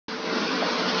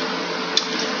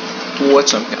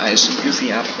What's up, guys?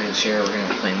 Goofyhat plays here. We're going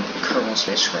to be playing Kerbal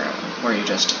Space Program, where you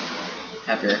just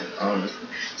have your own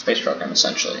space program,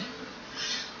 essentially.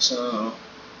 So,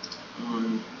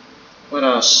 let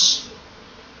us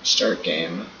start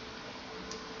game.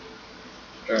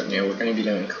 Start new. We're going to be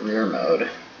doing career mode,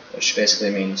 which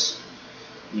basically means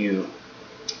you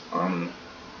have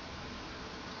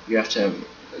to,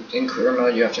 in career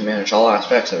mode, you have to manage all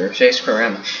aspects of your space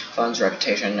program. Funds,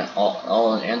 reputation,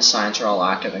 and science are all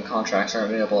active, and contracts are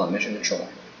available at mission control.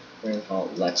 We're going to call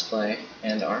it Let's Play,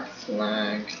 and our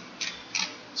flag,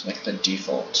 let's make the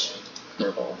default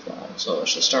Kerbal flag. So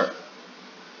let's just start.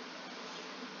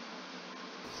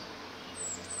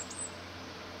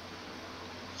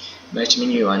 Nice to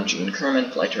meet you. I'm Gene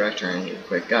Kerman, Flight Director, and your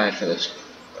quick guide for this.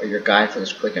 Your guide for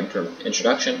this quick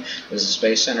introduction. This is the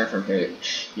Space Center. From here,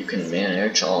 you can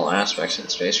manage all aspects of the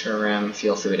space program.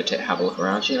 Feel free to have a look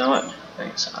around. You know what?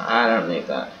 Thanks. I don't need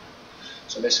that.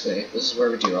 So basically, this is where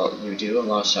we do a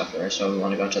lot of stuff here. So we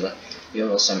want to go to the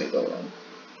Kerbal Assembly Building.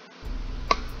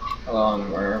 Hello,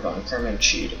 I'm Von Kerman,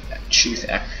 Chief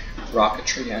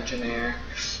Rocketry Engineer.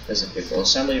 This is a Kerbal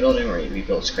Assembly Building where we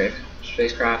build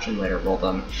spacecraft and later roll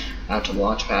them out to the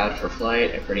launch pad for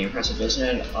flight. Pretty impressive, isn't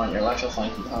it? On your electrical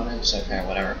flying components, okay,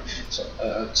 whatever. So,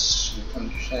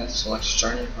 select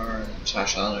starting power,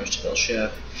 attach others to build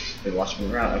ship. We watch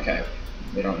them around, okay.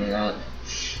 We don't need that.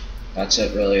 That's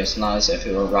it, really. It's not as if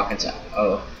we were rockets out.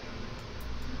 Oh.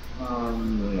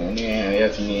 Yeah,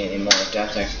 if you need any more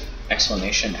depth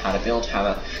explanation how to build,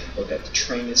 have a look at the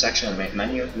training section of the main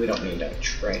menu. We don't need any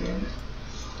training.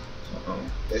 So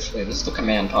basically, this is the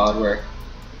command pod where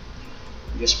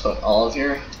you just put all of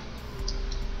your,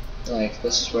 like,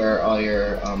 this is where all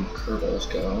your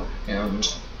Kerbals go, and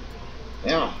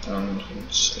yeah,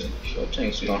 let's see,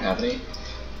 things we don't have any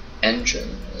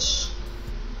engines.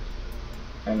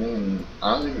 I mean,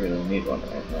 I don't think we really need one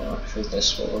right now for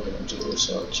this, what we're gonna do,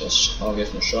 so it's just all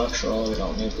from structural. We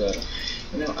don't need the,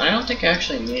 I don't think I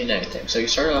actually need anything. So you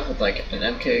start off with like an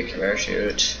MK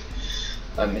parachute,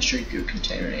 a mystery goo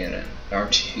containment unit,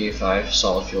 RT5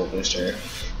 solid fuel booster,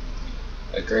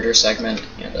 a girder segment,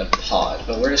 and a pod.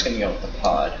 But we're just going to go with the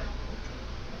pod.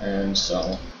 And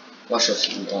so, let's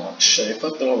just launch. So you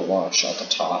put the little launch at the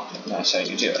top, and that's how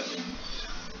you do it.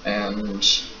 And,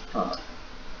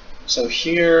 so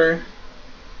here,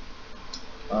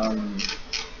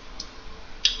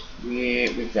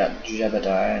 we've got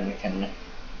Jebediah, and you can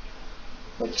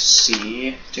click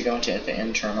C to go into the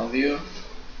internal view.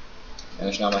 And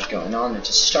there's not much going on. It's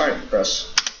just starting,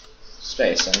 press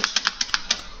space, and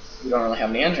we don't really have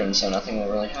any engines, so nothing will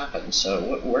really happen. So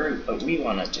what we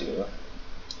want to do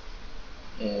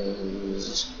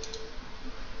is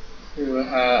crew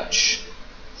hatch.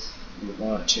 We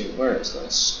want to, where is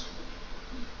this?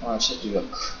 I want to do a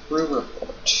crew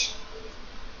report.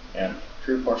 And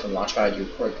crew report from Launchpad, you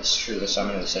report this through the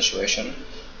summary of the situation.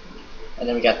 And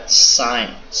then we got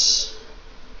science.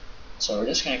 So we're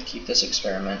just going to keep this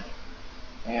experiment.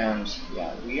 And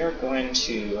yeah, we are going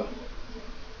to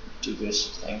do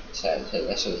this thing. So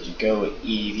you go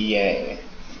EVA,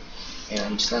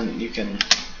 and then you can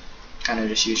kind of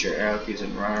just use your arrow keys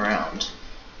and run around.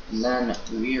 And then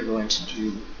we are going to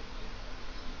do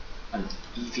an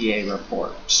EVA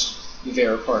report.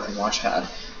 EVA report from Launchpad.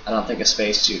 I don't think a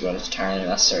spacesuit was entirely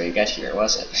necessary to get here,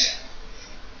 was it?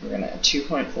 We're gonna add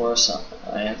 2.4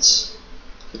 science.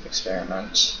 Keep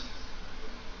experiment.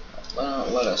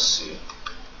 Let us see.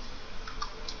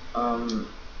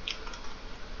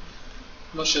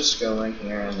 Let's just go in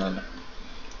here and then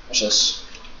let's just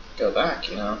go back,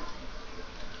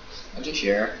 into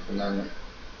here, and then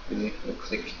we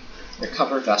click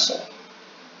recover vessel.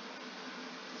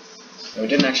 And we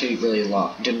didn't actually really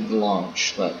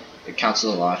launch, but it counts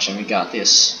as a launch, and we got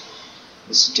this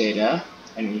data,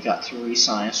 and we got 3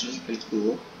 science, which is pretty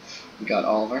cool. We got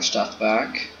all of our stuff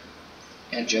back,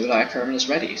 and Jebediah Kerman is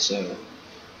ready, so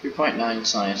 3.9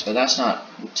 science, but that's not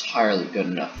entirely good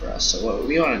enough for us. So what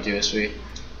we want to do is we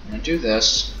want to do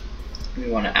this.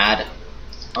 We want to add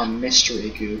a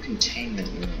mystery goo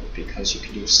containment unit because you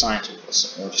can do science with this.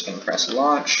 So we're just going to press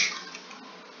launch,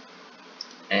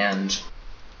 and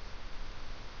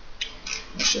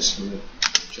let's just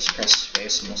press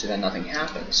space, and we'll see that nothing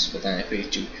happens. But then if we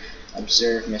do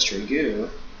observe mystery goo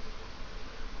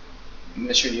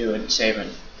would save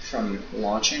it from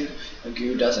launching. The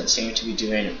goo doesn't seem to be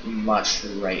doing much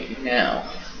right now.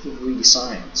 Read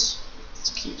science.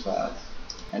 Let's keep that.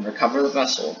 And recover the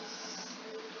vessel.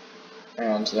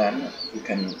 And then we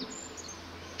can,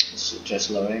 just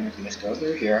loading, we can just go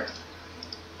through here.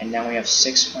 And now we have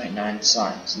 6.9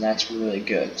 science, and that's really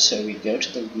good. So we go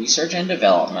to the research and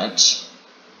development,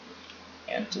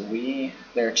 and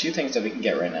there are two things that we can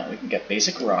get right now. We can get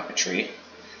basic rocketry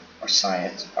or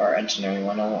science or engineering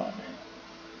 101.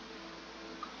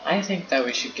 I think that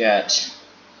we should get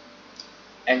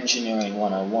engineering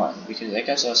 101 because it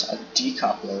gives us a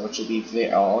decoupler, which will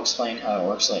be I'll explain how it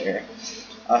works later.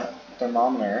 A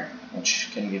thermometer, which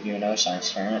can give you another science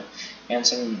experiment, and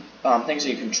some things that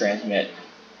you can transmit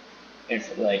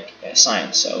like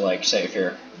science. So like say if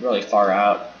you're really far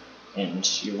out and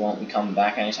you won't be coming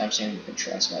back anytime soon, you can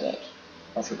transmit it.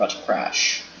 Or if you're about to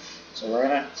crash. So we're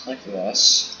gonna click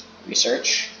this,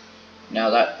 research. Now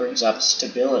that brings up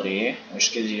stability,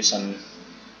 which gives you some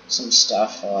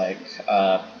stuff like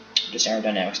just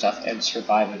aerodynamic stuff, and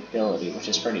survivability, which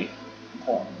is pretty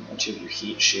important. Which of your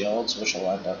heat shields, which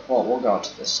will end up, well, we'll go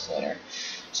into this later.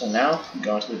 So now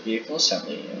go into the vehicle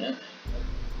assembly unit,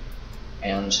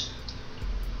 and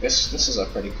this is a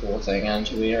pretty cool thing, and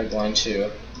we are going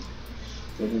to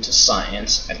move into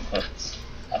science and put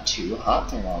a 2 hot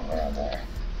thermometer on there.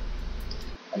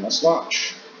 And let's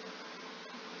launch.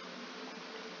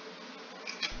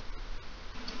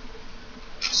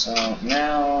 So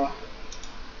now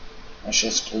let's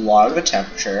just log the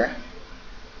temperature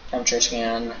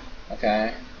scan.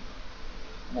 Okay,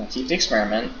 I'm going to keep the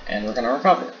experiment and we're going to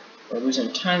recover. We're losing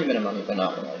a tiny bit of money, but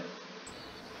not really.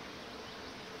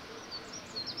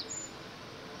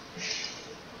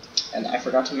 And I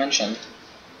forgot to mention,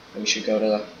 we should go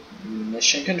to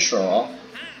mission control,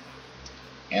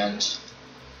 and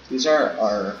these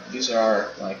are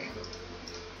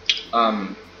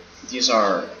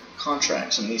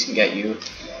contracts, and these can get you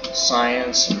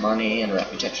science, money, and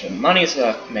reputation. Money is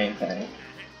the main thing.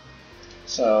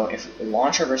 So if we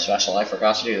launch our special, I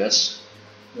forgot to do this.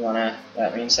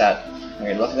 That means that when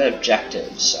we look at the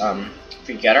objectives, if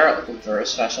we get our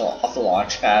reverse special off the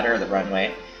launch pad or the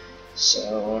runway,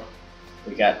 so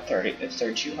we got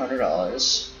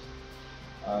 $3,200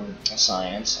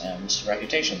 science and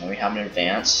reputation. Then we have an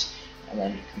advance, and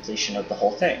then completion of the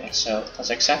whole thing. So let's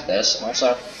accept this, and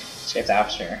also escape the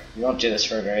atmosphere. We won't do this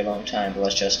for a very long time, but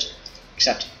let's just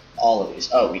accept all of these.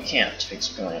 Oh, we can't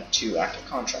because we only have 2 active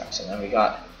contracts, and then we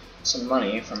got some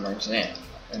money from our exam,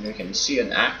 and we can see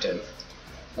an active,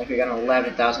 like we got an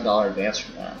 $11,000 advance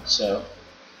from that. So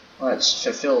let's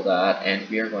fulfill that, and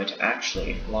we are going to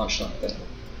actually launch something.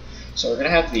 So we're going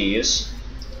to have these,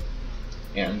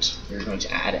 and we're going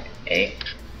to add a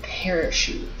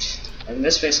parachute. And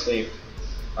this basically,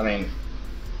 I mean,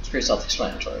 it's pretty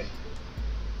self-explanatory.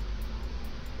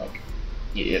 Like,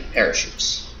 you get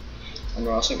parachutes. And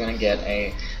we're also going to get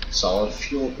a solid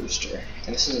fuel booster.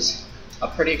 And this is a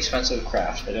pretty expensive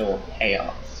craft, but it will pay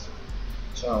off.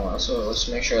 So let's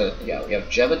make sure that, yeah, we have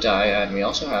Jebediah, and we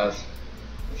also have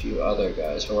a few other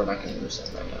guys, but we're not going to use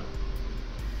them right now.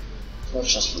 So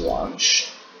let's just launch.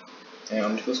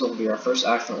 And this will be our first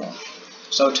actual launch.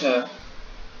 So to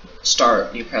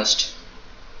start, you pressed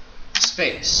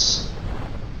space,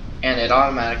 and it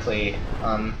automatically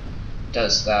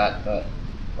does that, but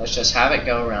let's just have it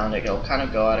go around. It'll kind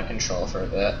of go out of control for a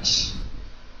bit.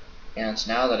 And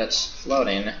now that it's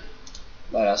floating,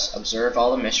 let us observe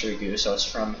all the mystery goo. So it's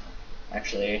from,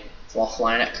 actually, while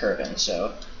flying at Kerbin.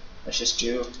 So let's just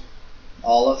do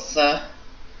all of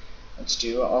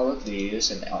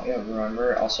these, and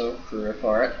remember also crew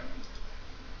report.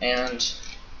 And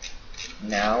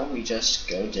now we just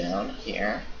go down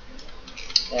here,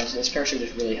 and this parachute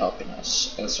is really helping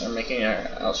us, as we're making our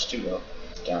altitude go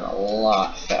down a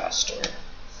lot faster.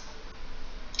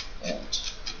 And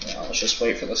now let's just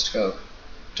wait for this to go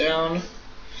down.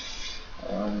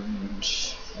 And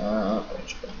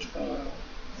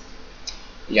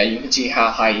yeah, you can see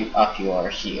how high up you are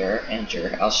here and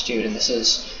your altitude, and this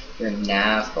is your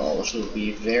nav ball, which will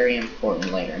be very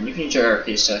important later. And you can use your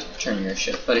RPs to turn your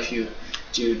ship, but if you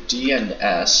do D and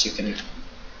S, you can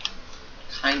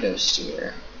kind of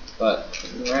steer. But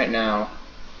right now,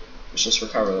 let's just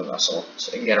recover the vessel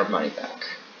so we can get our money back.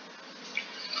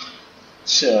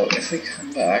 So if we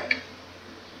come back,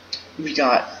 we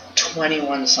got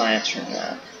 21 science from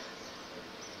that.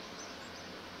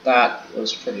 That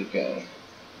was pretty good.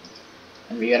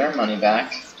 And we get our money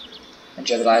back, and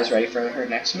Jebediah is ready for her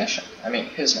next mission. I mean,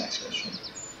 his next mission.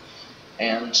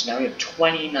 And now we have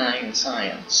 29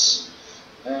 science.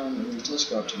 Let's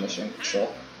go up to mission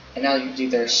control. And now you can see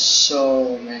there's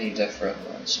so many different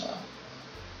ones now.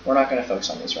 We're not going to focus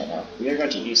on these right now. We are going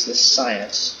to use this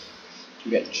science to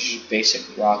get basic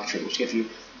rocketry, which gives you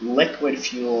liquid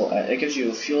fuel. It gives you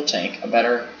a fuel tank, a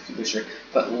better fuel booster,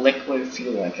 but liquid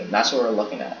fuel engine. That's what we're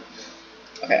looking at.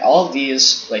 Okay, all of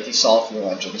these, like these solid fuel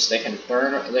engines, they can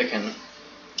burn. They can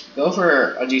go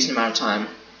for a decent amount of time,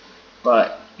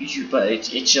 but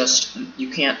it's just you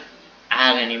can't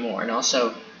add any more, and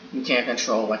also you can't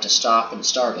control when to stop and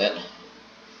start it.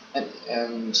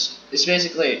 And it's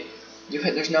basically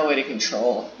there's no way to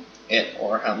control it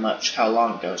or how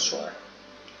long it goes for.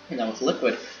 And then with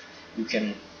liquid, you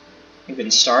can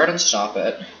start and stop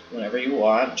it whenever you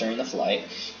want during the flight.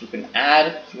 You can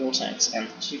add fuel tanks, and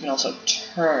you can also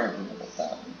turn with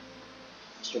them.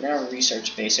 So we're going to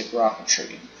research basic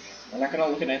rocketry. We're not going to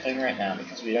look at anything right now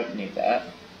because we don't need that.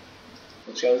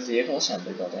 Let's go to the vehicle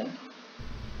assembly building,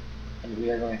 and we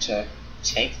are going to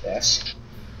take this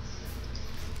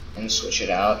and switch it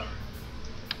out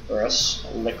for a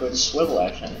liquid swivel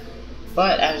engine.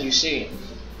 But as you see,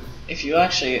 if you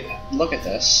actually look at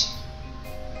this,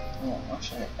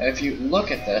 if you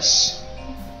look at this,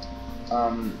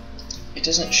 it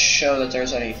doesn't show that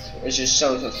there's any. It just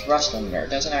shows a thrust limiter. It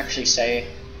doesn't actually say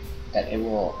that it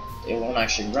won't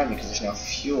actually run because there's no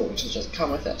fuel, which will just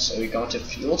come with it. So we go into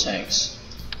fuel tanks,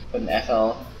 put an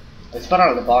FL. It's put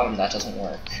on the bottom. That doesn't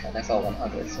work. An FL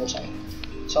 100 fuel tank.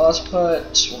 So let's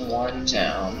put one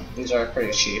down. These are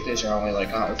pretty cheap. These are only like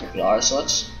 $150. So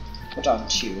let's put on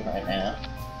 2 right now.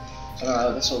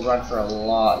 So this will run for a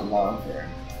lot longer.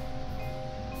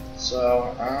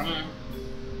 So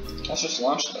let's just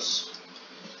launch this.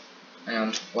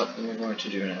 And what we're going to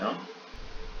do now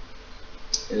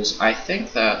is, I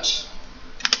think that,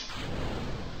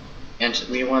 and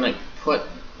we want to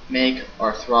make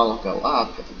our throttle go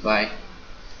up by,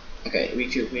 okay, we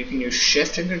can use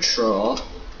shift and control,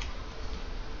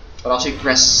 but also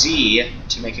press Z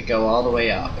to make it go all the way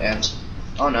up. And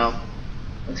oh no,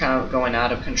 we're kind of going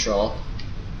out of control.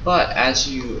 But as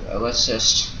you let's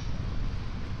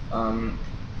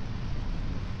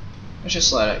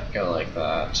just let it go like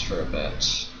that for a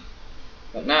bit.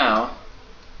 But now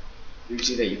you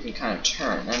see that you can kind of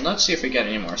turn, and let's see if we get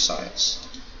any more science.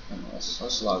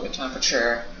 Let's log the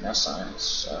temperature. No science.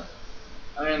 So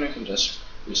I mean, we can just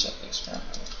reset the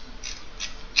experiment.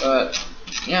 But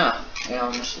yeah,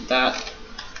 and that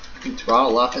you can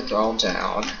throttle up and throttle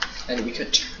down, and we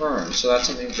could turn. So that's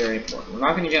something very important. We're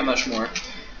not going to get much more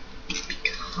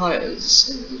because,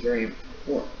 and this is very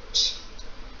important,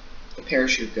 the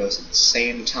parachute goes at the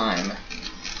same time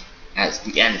as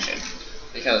the engine,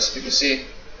 because you can see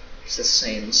it's the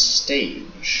same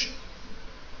stage.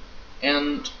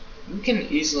 And we can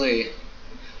easily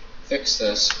fix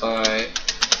this by,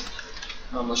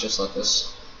 let's just let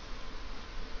this,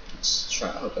 let's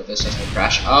try to hope that this doesn't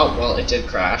crash. Oh, well, it did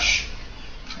crash.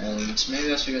 And maybe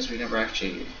that's because we never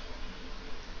actually,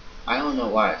 I don't know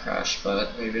why it crashed,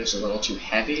 but maybe it was a little too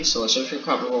heavy, so let's just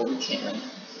recover what we can.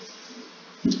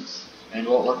 And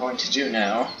what we're going to do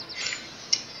now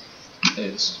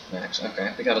is,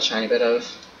 okay, we got a tiny bit of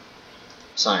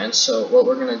science, so what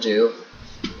we're going to do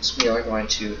is we are going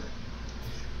to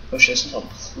push this until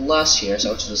plus here,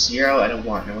 so it's a 0 and a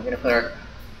 1, and we're going to put our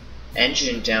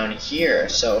engine down here.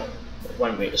 So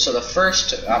the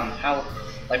first,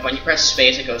 like when you press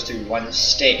space, it goes through one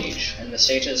stage, and the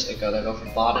stages they go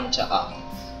from bottom to up.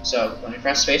 So when we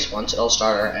press space once, it'll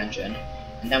start our engine,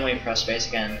 and then when we press space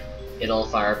again, it'll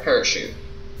fire a parachute.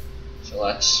 So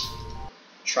let's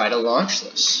try to launch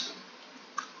this.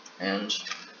 And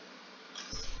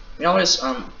we always,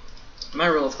 my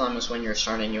rule of thumb is when you're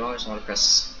starting, you always want to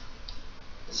press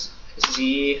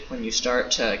Z when you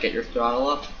start to get your throttle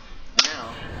up. And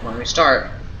now, when we start,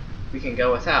 we can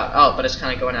go without. Oh, but it's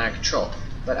kind of going out of control.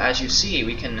 But as you see,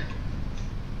 we can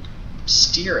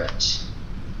steer it.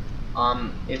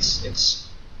 It's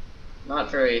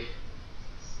not very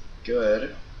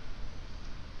good,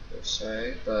 per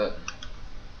se, but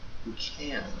we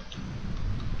can.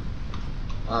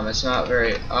 It's not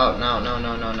very. Oh no.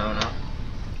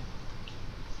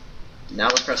 Now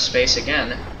let's press space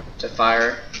again to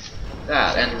fire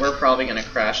that, and we're probably gonna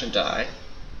crash and die.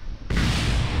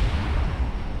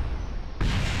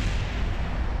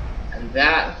 And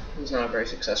that was not a very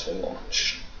successful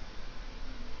launch.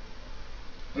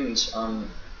 And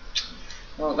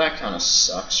well, that kind of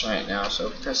sucks right now. So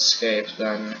press escape.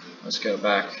 Then let's go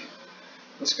back.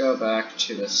 Let's go back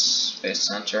to the space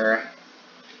center.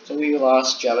 So we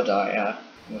lost Jebediah,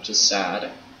 which is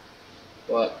sad,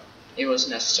 but it was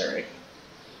necessary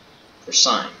for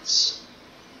science.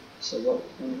 So what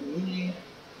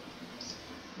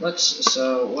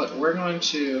we're going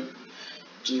to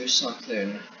do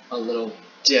something a little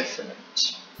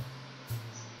different.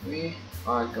 We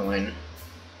are going,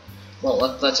 well,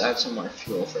 let's add some more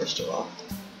fuel first of all.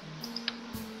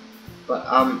 But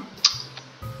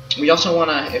we also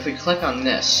want to, if we click on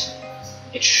this,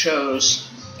 it shows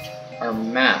our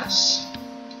mass.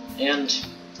 And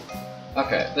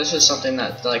okay, this is something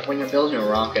that, like, when you're building a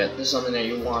rocket, this is something that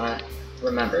you want to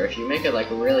remember, if you make it like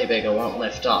really big, it won't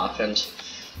lift off, and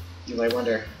you might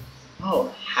wonder,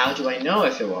 oh, how do I know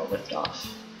if it won't lift off?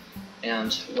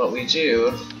 And what we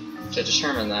do to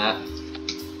determine that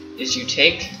is you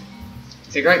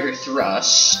figure out your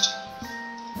thrust.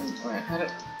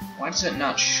 Why does it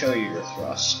not show you your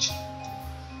thrust?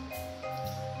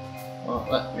 Well,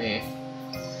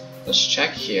 let's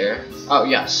check here. Oh,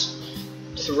 yes.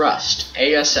 Thrust,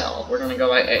 ASL. We're gonna go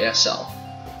by ASL.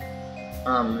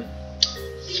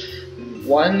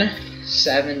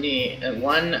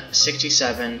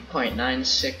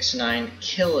 167.969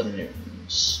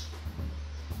 kilonewtons.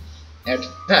 And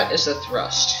that is the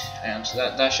thrust, and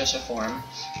that's just a form.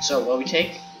 So what we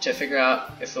take to figure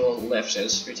out if it will lift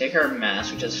is we take our mass,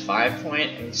 which is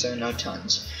 5.870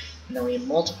 tons, and then we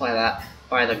multiply that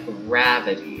by the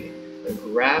gravity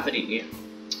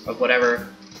of whatever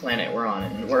planet we're on.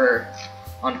 And we're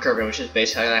on Kerbal, which is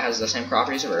basically that has the same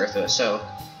properties of Earth. So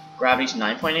gravity is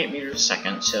 9.8 meters a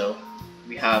second. So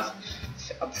we have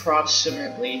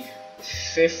approximately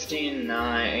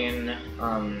 59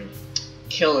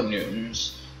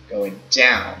 kilonewtons going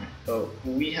down, but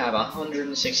we have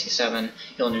 167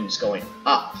 kilonewtons going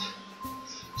up.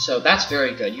 So that's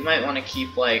very good. You might want to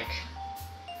keep like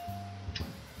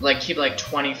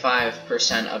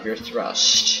 25% of your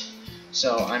thrust.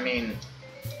 So I mean,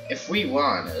 if we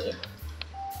wanted,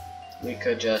 we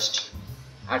could just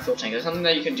add fuel tank. Something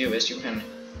that you can do is you can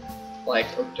like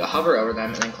hover over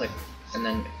them and then click, and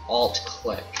then alt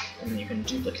click, and then you can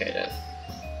duplicate it.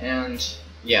 And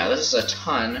yeah, this is a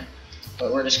ton,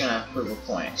 but we're just gonna prove a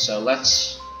point. So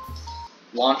let's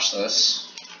launch this.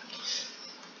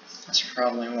 This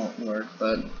probably won't work,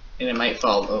 and it might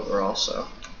fall over also.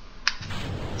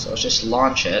 So let's just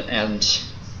launch it, and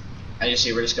as you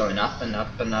see, we're just going up and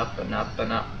up and up and up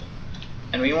and up.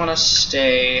 And we want to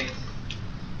stay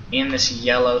in this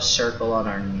yellow circle on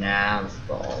our nav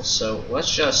ball. So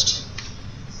let's just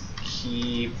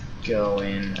keep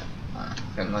going up,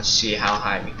 and let's see how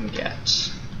high we can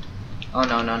get. Oh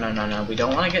no, we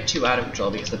don't want to get too out of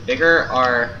control, because the bigger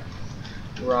our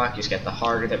Rockies get, the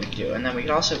harder that we do. And then we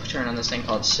can also turn on this thing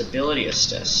called stability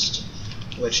assist,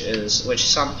 which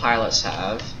some pilots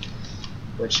have,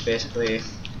 which basically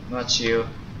lets you,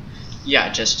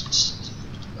 just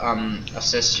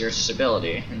assist your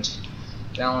stability. And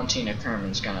Valentina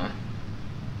Kerman's gonna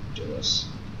do this.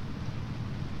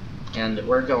 And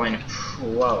we're going,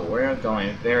 whoa, we're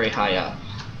going very high up,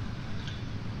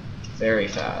 very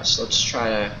fast. Let's try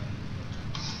to,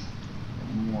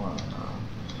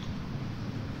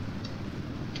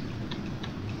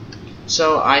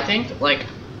 so I think like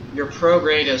your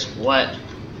prograde is what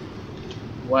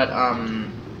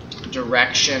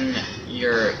direction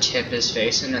your tip is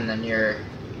facing, and then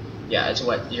it's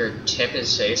what your tip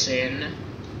is facing,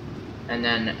 and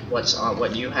then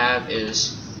what you have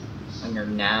is on your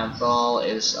nav ball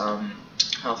is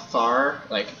how far,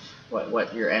 like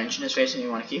what your engine is facing. You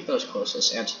want to keep those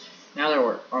closest. And now that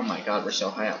oh my god, we're so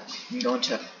high up, you can go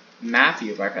into map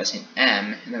view by pressing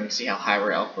M, and then we can see how high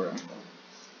we're up.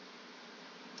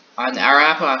 On our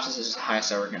apoapsis is the highest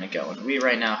that we're going to go, and we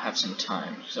right now have some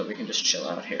time, so we can just chill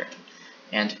out here.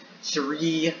 And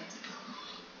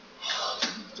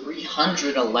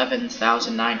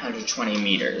 311,920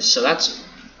 meters. So that's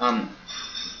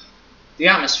the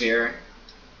atmosphere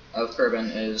of Kerbal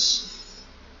is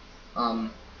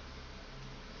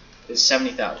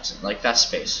 70,000. Like, that's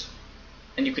space,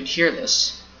 and you could hear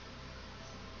this.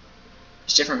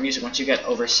 It's different music once you get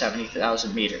over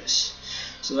 70,000 meters.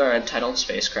 So they're entitled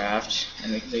spacecraft,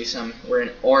 and we can see some. We're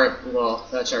in orbit. Well,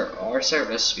 that's our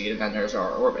surface speed, and then there's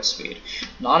our orbit speed.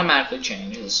 It automatically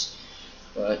changes,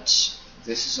 but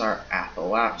this is our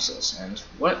apoapsis. And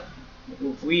what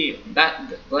we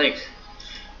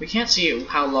can't see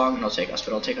how long it'll take us, but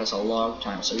it'll take us a long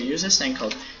time. So we use this thing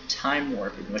called time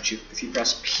warping, which if you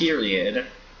press period,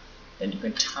 then you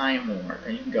can time warp,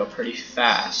 and you can go pretty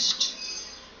fast,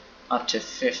 up to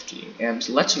 50. And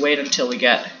let's wait until we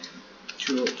get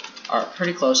to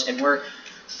pretty close, and we're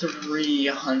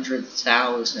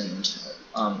 300,000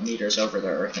 meters over the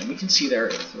Earth, and we can see the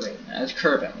Earth at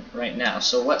Kerbal right now.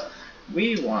 So what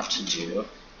we want to do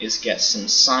is get some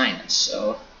science.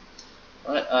 So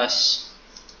let us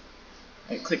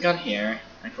click on here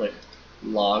and click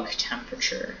log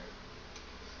temperature.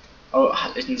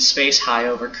 Oh, in space high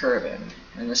over Kerbal,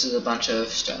 and this is a bunch of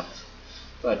stuff,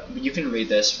 but you can read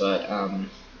this. But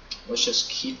let's just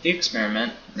keep the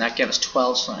experiment, and that gives us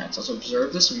 12 science. Let's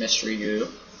observe this mystery U,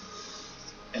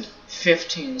 and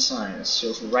 15 science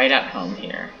feels right at home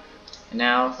here. And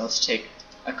now let's take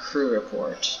a crew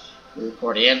report. And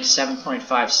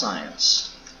 7.5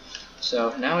 science.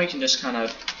 So now we can just kind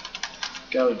of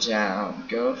go down.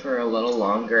 Go for a little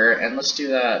longer, and let's do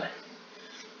that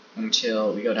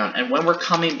until we go down. And when we're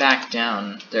coming back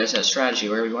down, there's a strategy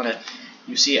where we want to,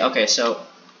 you see, okay, so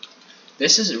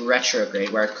this is retrograde,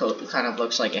 where it kind of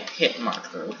looks like a hit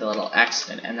marker with a little X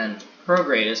in it, and then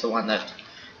prograde is the one that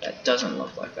doesn't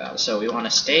look like that. So we want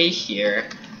to stay here,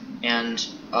 and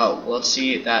oh, let's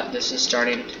see that this is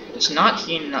starting, it's not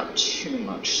heating up too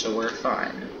much, so we're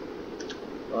fine.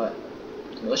 But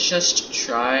let's just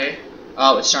try,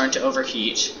 oh, it's starting to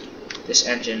overheat. This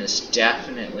engine is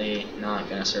definitely not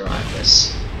going to survive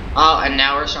this. Oh, and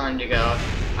now we're starting to go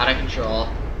out of control.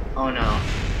 Oh no.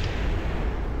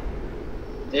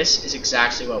 This is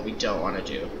exactly what we don't want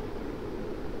to do.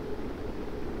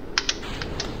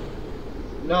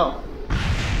 No.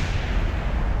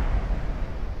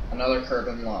 Another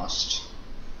Kerbal lost.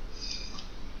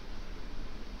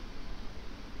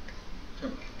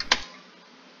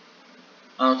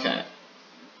 Okay.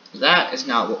 That is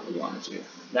not what we want to do.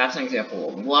 That's an example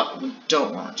of what we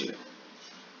don't want to do.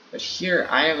 But here,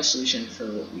 I have a solution for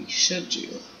what we should do.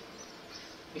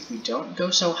 If we don't go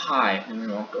so high, then we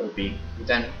won't go B.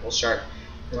 Then we'll start,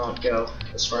 we won't go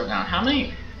as far down. How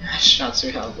many shots do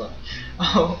we have left?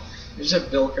 Oh, we just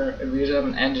have Bilker, and we just have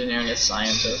an engineer and a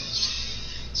scientist.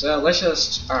 So let's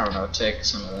just, I don't know, take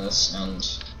some of this, and,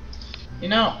 you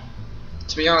know,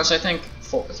 to be honest, I think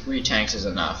 3 tanks is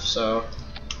enough, so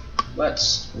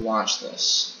let's launch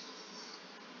this.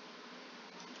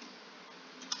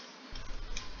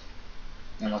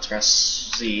 And let's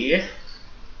press Z.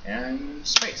 And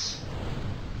space.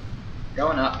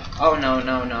 Going up. Oh no,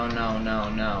 no, no, no, no,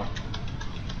 no.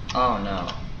 Oh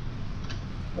no.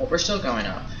 Well, we're still going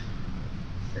up.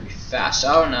 Pretty fast.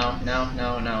 Oh no, no,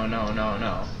 no, no, no, no,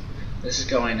 no. This is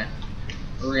going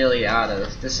really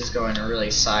this is going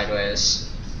really sideways.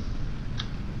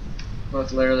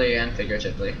 Both literally and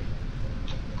figuratively.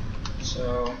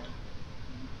 So,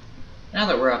 now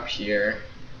that we're up here,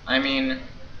 I mean,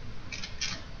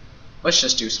 let's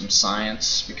just do some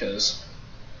science, because,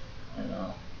 I don't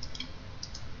know.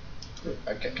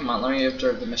 Okay, come on, let me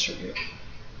observe the mystery.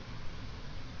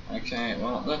 Okay,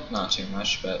 well, that's not too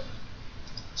much, but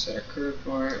set a crew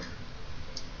report.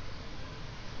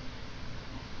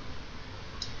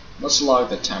 Let's log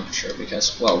the temperature,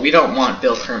 because, well, we don't want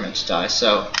Bill Kerman to die,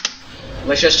 so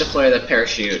let's just deploy the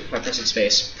parachute by pressing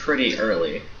space pretty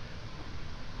early.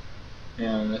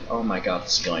 And, oh my god,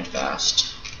 this is going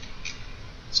fast.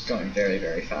 It's going very,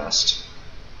 very fast.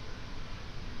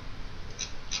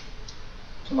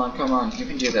 Come on, you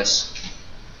can do this.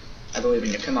 I believe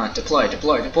in you. Come on, deploy,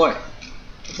 deploy, deploy.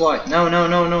 Deploy. No, no,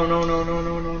 no, no, no, no, no,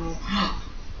 no, no, no.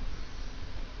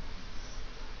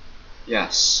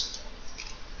 Yes.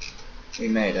 We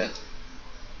made it.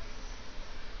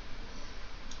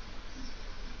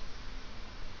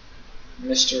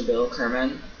 Mr. Bill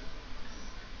Kerman,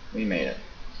 we made it.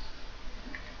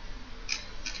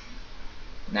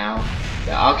 Now,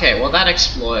 yeah, okay, well that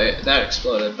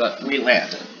exploded, but we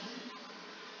landed.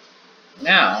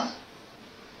 Now,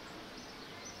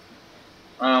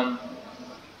 we're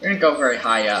gonna go very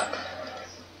high up.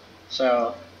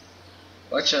 So,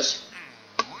 let's just,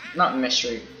 not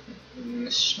mission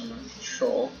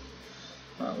control.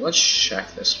 Let's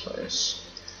check this place.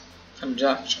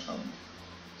 Conduct.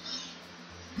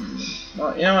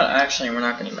 Well, you know what? Actually, we're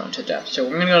not going to go into depth. So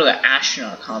we're going to go to the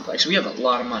astronaut complex. We have a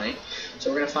lot of money, so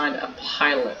we're going to find a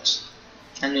pilot,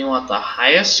 and we want the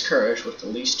highest courage with the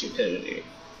least stupidity.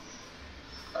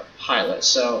 A pilot.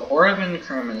 So Oregon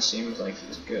Kerman seems like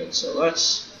he's good. So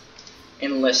let's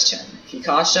enlist him. He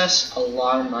cost us a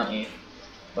lot of money,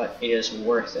 but it is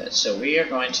worth it. So we are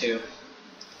going to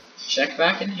check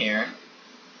back in here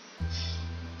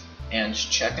and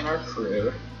check in our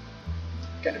crew.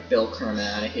 Got Bill Kerman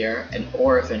out of here, and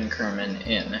Orvin Kerman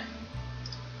in.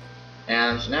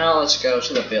 And now let's go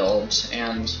to the build,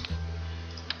 and,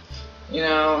 you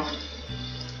know,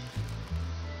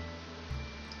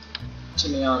 to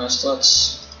be honest,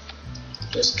 let's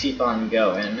just keep on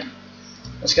going.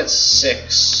 Let's get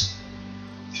 6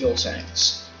 fuel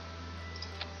tanks.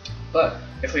 But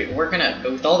if we're gonna,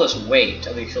 with all this weight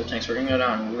of these fuel tanks, we're gonna go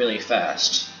down really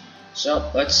fast. So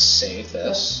let's save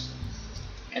this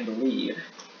and leave.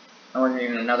 And we're gonna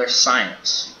do another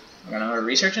science. We're gonna go to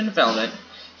research and development,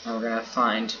 and we're gonna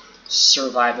find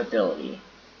survivability.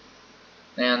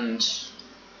 And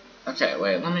okay,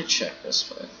 wait, let me check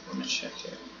this way. Let me check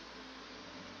here.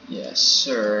 Yes,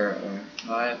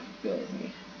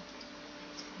 survivability.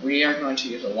 We are going to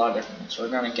use a lot of different things. So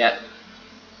we're gonna get,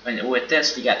 and with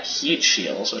this we got heat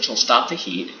shields, which will stop the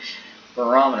heat,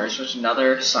 barometers, which is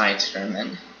another science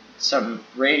experiment, some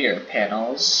radiator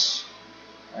panels,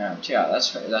 Yeah,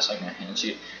 that's like gonna hand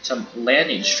you some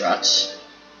landing struts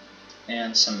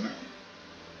and some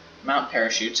mount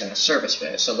parachutes and a service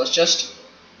bay. So let's just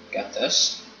get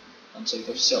this onto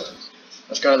the facility.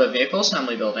 Let's go to the vehicle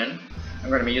assembly building. I'm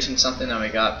going to be using something that we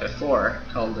got before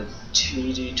called the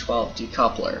 2D12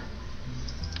 decoupler.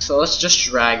 So let's just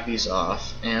drag these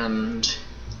off and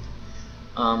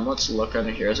let's look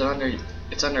under here. Is it under?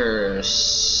 It's under.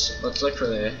 Let's look for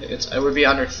the. It would be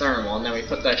under thermal, and then we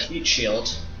put that heat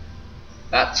shield.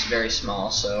 That's very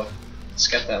small, so let's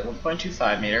get that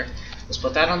 1.25 meter. Let's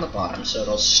put that on the bottom so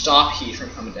it'll stop heat from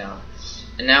coming down.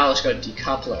 And now let's go to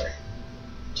decoupler.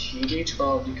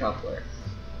 TD12 decoupler.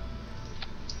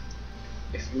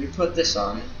 If we put this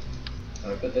on,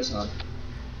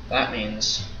 that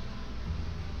means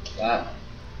that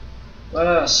let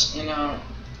us,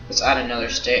 let's add another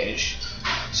stage.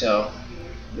 So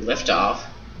we lift off,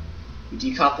 we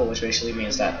decouple, which basically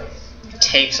means that it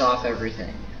takes off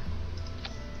everything,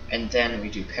 and then we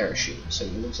do parachute. So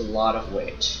we lose a lot of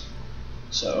weight.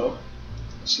 So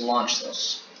let's launch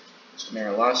this. It's gonna be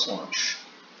our last launch.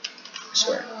 I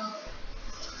swear.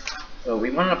 So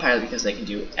we wanted a pilot because they can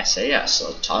do SAS. So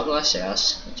let's toggle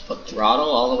SAS. Let's put throttle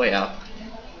all the way up.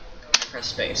 Press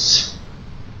space.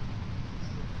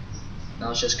 Now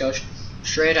let's just go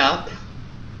straight up,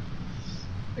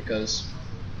 because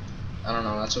I don't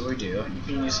know, that's what we do. You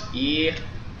can use E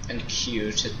and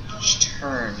Q to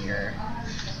turn your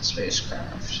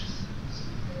spacecraft.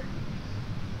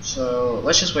 So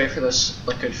let's just wait for this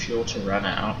liquid fuel to run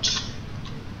out.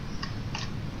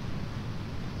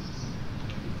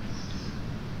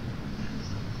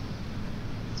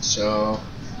 So,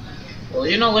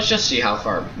 well, let's just see how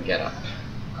far we can get up.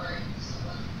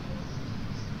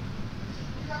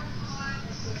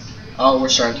 Oh, we're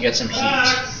starting to get some heat.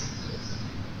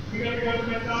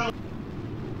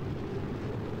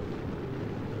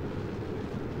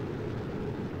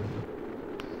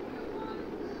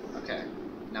 Okay,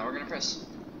 now we're gonna press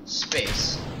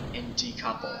space and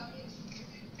decouple.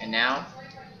 And now,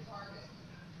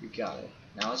 we got it.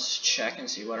 Now let's check and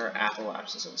see what our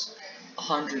apoapsis is.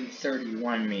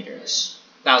 131 meters.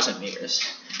 1,000 meters.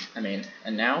 And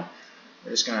now,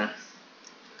 we're just gonna,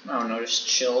 I don't know, just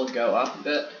chill, go up a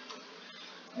bit.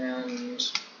 And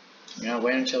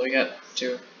wait until we get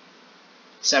to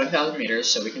 7,000 meters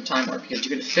so we can time warp, because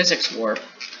you can physics warp,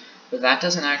 but that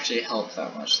doesn't actually help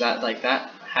that much.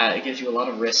 It gives you a lot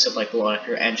of risks of like blowing up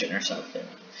your engine or something.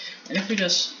 And if we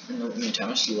just, in the meantime,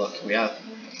 let's look. We have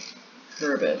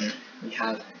Kerbal, we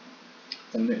have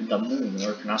the moon,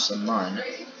 or pronounced the Mun,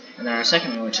 and then our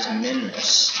second moon, which is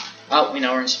Minmus. Oh, we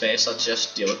know we're in space. Let's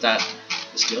just deal with that.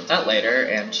 Let's deal with that later,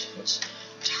 and let's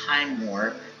time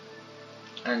warp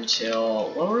until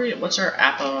what's our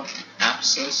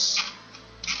apoapsis?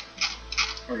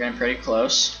 We're getting pretty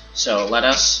close. So let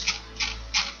us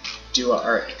do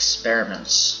our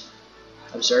experiments.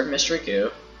 Observe mystery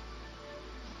goo.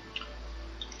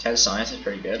 10 science is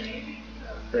pretty good.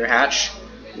 Rear hatch,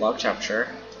 log temperature.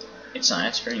 8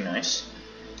 science, pretty nice.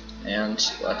 And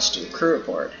let's do crew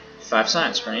report. 5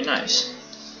 science, pretty nice.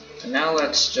 And now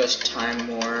let's just time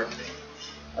warp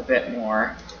a bit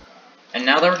more. And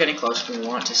now that we're getting close, we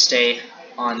want to stay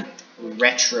on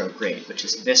retrograde, which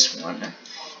is this one.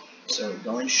 So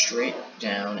going straight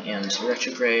down, and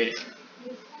retrograde,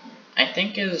 I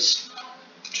think, is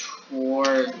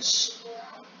towards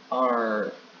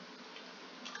our.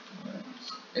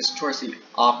 It's towards the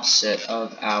opposite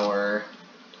of our.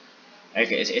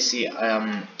 Okay, it's the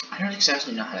I don't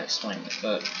exactly know how to explain it,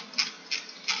 but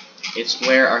it's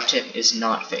where our tip is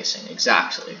not facing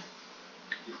exactly.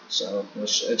 So,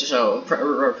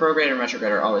 prograde and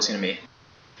retrograde are always going to be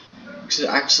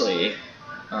actually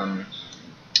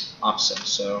opposite.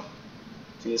 So,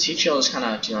 this heat shield is kind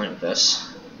of dealing with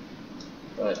this.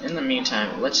 But in the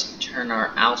meantime, let's turn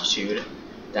our altitude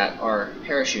that our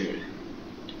parachute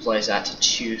deploys at to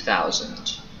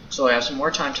 2,000. So I have some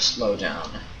more time to slow down.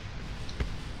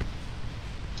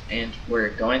 And we're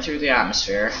going through the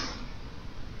atmosphere,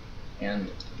 and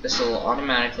this will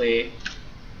automatically,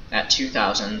 at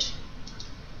 2,000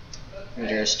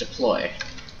 meters, deploy.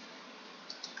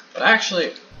 But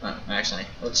actually,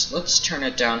 let's turn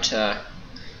it down to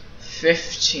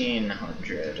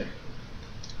 1,500.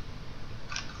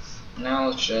 Now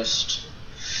let's just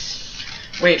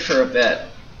wait for a bit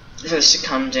for this to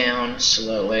come down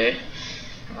slowly.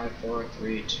 5, 4,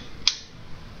 3, 2.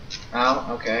 Oh,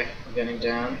 okay, we're getting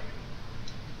down.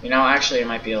 Actually, it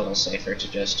might be a little safer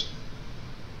to just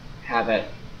have it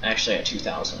actually at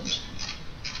 2,000.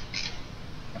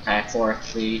 Okay, 4,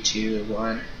 3, 2,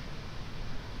 1.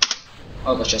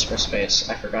 Oh, let's just press space.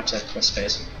 I forgot to press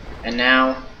space. And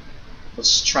now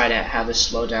Let's try to have this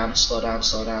slow down, slow down,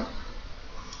 slow down.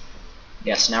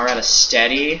 Yes, now we're at a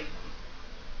steady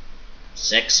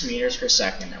 6 meters per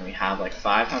second, and we have like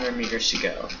 500 meters to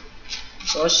go.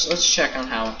 So let's check on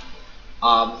how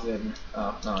Obvin.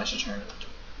 Oh no, I should turn.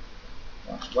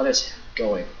 What is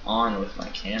going on with my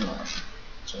camera?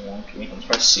 It's wonky. Let's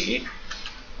press C,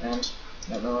 and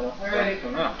that will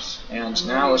come out. And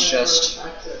now let's just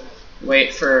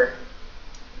wait for it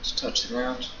to touch the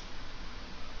ground.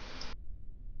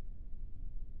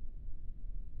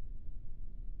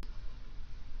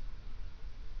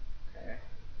 Okay.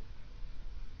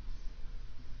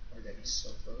 We're getting so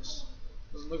close.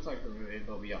 Doesn't look like we're moving,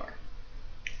 but we are.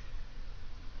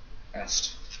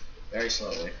 Rest. Very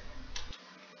slowly.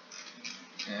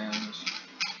 And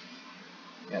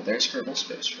yeah, there's Kerbal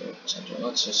Space Program.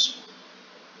 Let's just,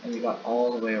 and we got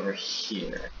all the way over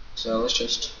here. So let's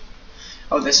just,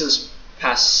 oh, this is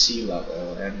past sea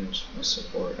level, and what's the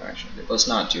board actually? Let's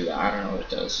not do that. I don't know what it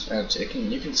does.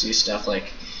 You can see stuff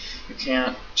like you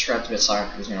can't track the bit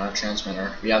silent because we don't have a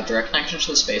transmitter. We have direct connection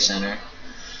to the space center.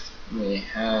 We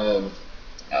have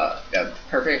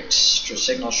perfect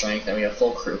signal strength, and we have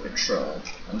full crew control.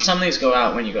 And some of these go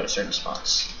out when you go to certain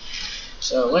spots.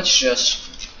 So let's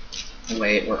just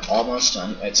wait. We're almost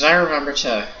done. Wait, did I remember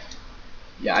to?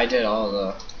 Yeah, I did all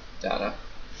the data.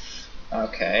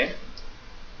 Okay.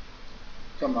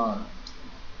 Come on.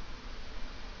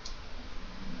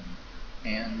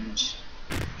 And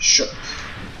shook.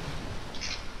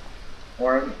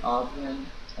 Or Ogden.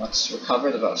 Let's recover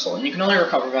the vessel. And you can only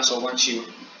recover a vessel once you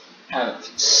have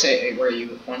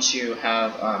once you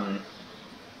have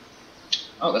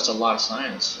oh, that's a lot of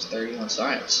science. It's 31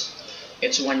 science.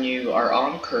 It's when you are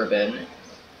on Kerbin,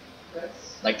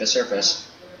 like the surface,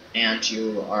 and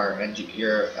your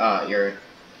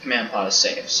command pod is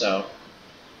safe. So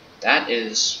that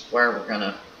is where we're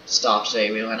gonna stop today.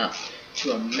 We went up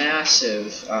to a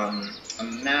massively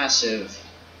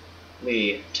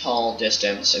tall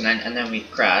distance, and then we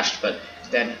crashed. But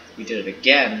then we did it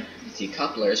again with the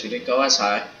couplers. We didn't go as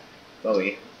high, but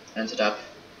we ended up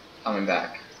coming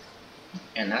back.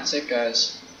 And that's it,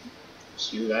 guys.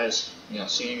 See you guys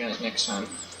next time.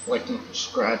 Like and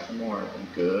subscribe for more, and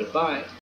goodbye.